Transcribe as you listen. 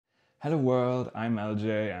Hello world, I'm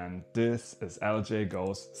LJ and this is LJ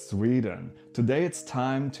Goes Sweden. Today it's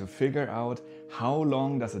time to figure out how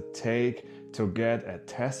long does it take to get a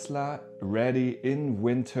Tesla ready in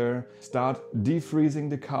winter, start defreezing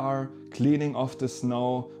the car, cleaning off the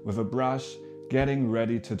snow with a brush, getting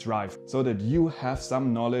ready to drive, so that you have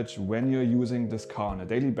some knowledge when you're using this car on a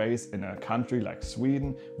daily basis in a country like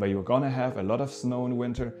Sweden, where you're gonna have a lot of snow in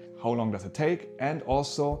winter. How long does it take? And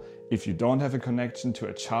also, if you don't have a connection to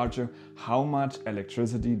a charger, how much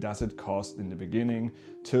electricity does it cost in the beginning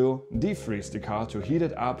to defreeze the car, to heat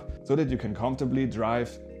it up, so that you can comfortably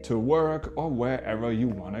drive to work or wherever you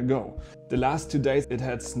want to go. The last 2 days it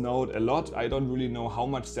had snowed a lot. I don't really know how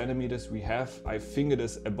much centimeters we have. I think it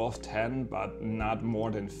is above 10, but not more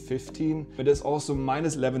than 15. It is also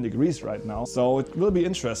minus 11 degrees right now, so it will be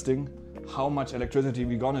interesting how much electricity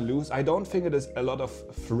we're gonna lose. I don't think it is a lot of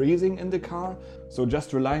freezing in the car, so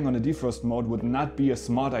just relying on a defrost mode would not be a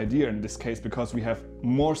smart idea in this case, because we have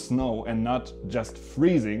more snow and not just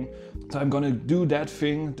freezing. So I'm gonna do that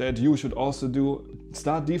thing that you should also do: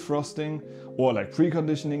 start defrosting or like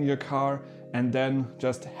preconditioning your car, and then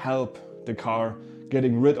just help the car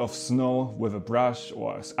getting rid of snow with a brush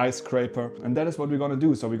or ice scraper. And that is what we're gonna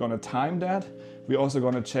do. So we're gonna time that. We're also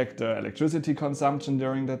gonna check the electricity consumption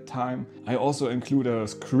during that time. I also include a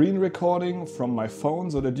screen recording from my phone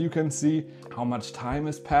so that you can see how much time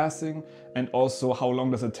is passing, and also how long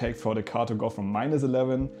does it take for the car to go from minus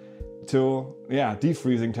 11 to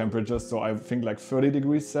defreezing temperatures. So I think like 30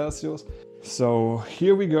 degrees Celsius. So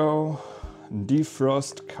here we go.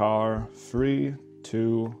 Defrost car, 3,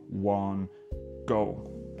 2, 1, go.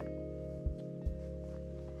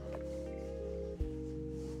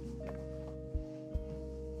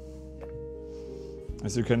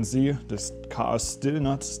 As you can see, this car is still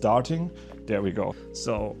not starting. There we go.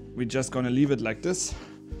 So we're just gonna leave it like this,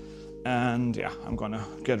 and yeah, I'm gonna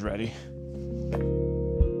get ready.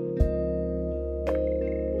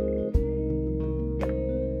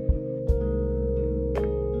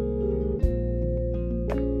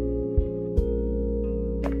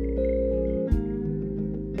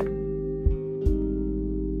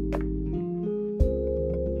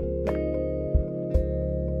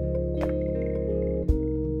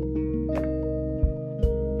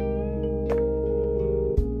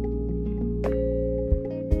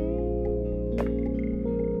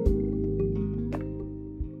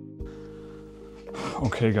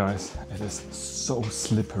 Okay guys, it is so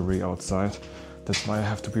slippery outside. That's why I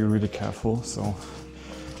have to be really careful. So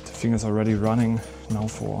the thing is already running now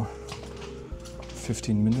for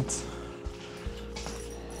 15 minutes.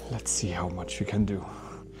 Let's see how much we can do.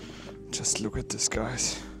 Just look at this,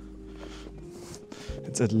 guys.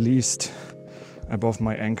 It's at least above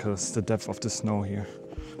my ankles, the depth of the snow here.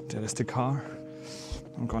 There is the car.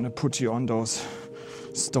 I'm gonna put you on those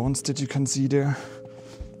stones that you can see there.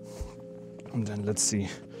 And then let's see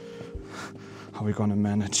how we're gonna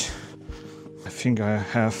manage. I think I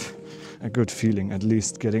have a good feeling, at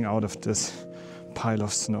least getting out of this pile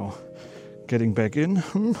of snow. Getting back in,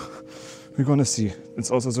 we're gonna see.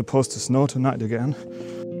 It's also supposed to snow tonight again.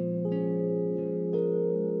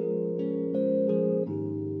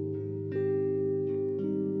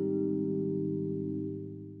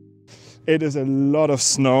 It is a lot of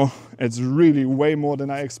snow. It's really way more than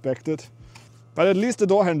I expected. But at least the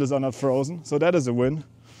door handles are not frozen, so that is a win.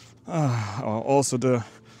 Also the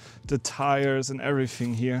tires and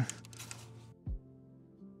everything here.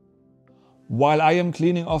 While I am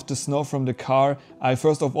cleaning off the snow from the car, I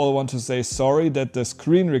first of all want to say sorry that the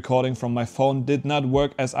screen recording from my phone did not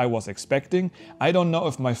work as I was expecting. I don't know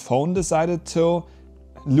if my phone decided to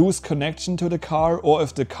lose connection to the car, or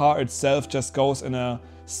if the car itself just goes in a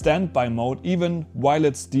standby mode even while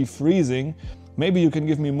it's defreezing. Maybe you can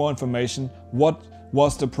give me more information. What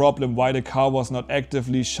was the problem, why the car was not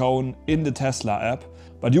actively shown in the Tesla app?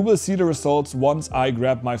 But you will see the results once I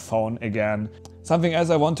grab my phone again. Something else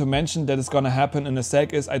I want to mention that is gonna happen in a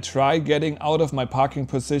sec is I try getting out of my parking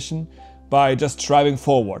position by just driving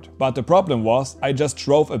forward. But the problem was I just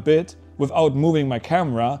drove a bit without moving my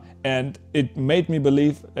camera, and it made me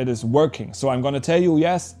believe it is working. So I'm gonna tell you,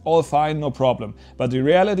 yes, all fine, no problem. But the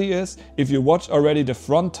reality is, if you watch already the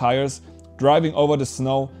front tires driving over the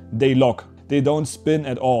snow, they lock. They don't spin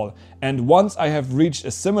at all. And once I have reached a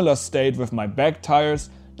similar state with my back tires,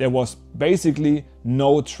 there was basically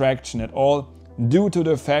no traction at all, due to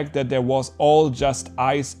the fact that there was all just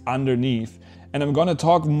ice underneath. And I'm gonna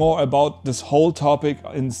talk more about this whole topic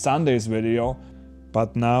in Sunday's video.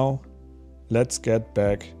 But now, let's get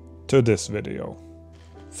back to this video.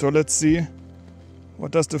 So let's see, what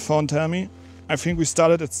does the phone tell me? I think we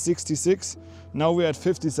started at 66. Now we're at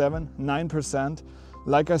 57, 9%.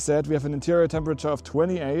 Like I said, we have an interior temperature of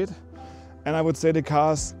 28, and I would say the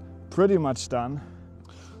car's pretty much done.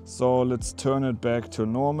 So let's turn it back to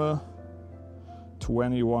normal,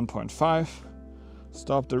 21.5.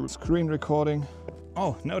 Stop the screen recording.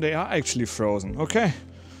 Oh, no, they are actually frozen. Okay,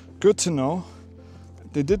 good to know.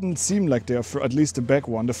 They didn't seem like they are, at least the back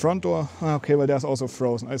one. The front door, okay, well, there's also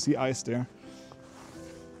frozen. I see ice there.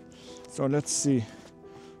 So let's see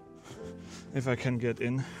if I can get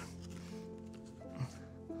in.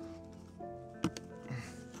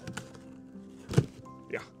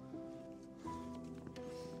 Yeah.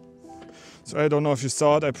 So I don't know if you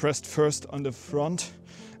saw it, I pressed first on the front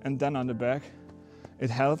and then on the back. It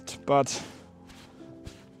helped, but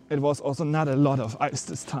it was also not a lot of ice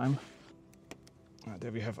this time.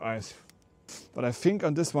 There we have ice. But I think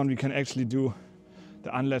on this one we can actually do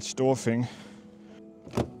the unlatched door thing.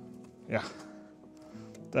 Yeah,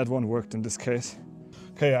 that one worked in this case.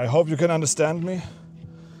 Okay, I hope you can understand me.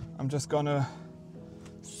 I'm just gonna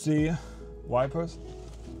see wipers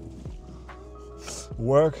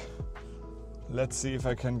work. Let's see if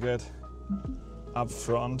I can get up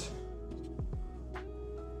front.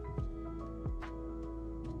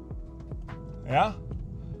 Yeah?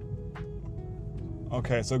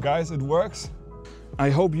 Okay, so guys, it works. I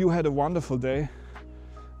hope you had a wonderful day,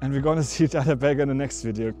 and we're gonna see each other back in the next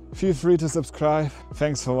video. Feel free to subscribe.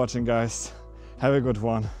 Thanks for watching, guys. Have a good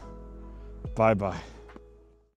one. Bye bye.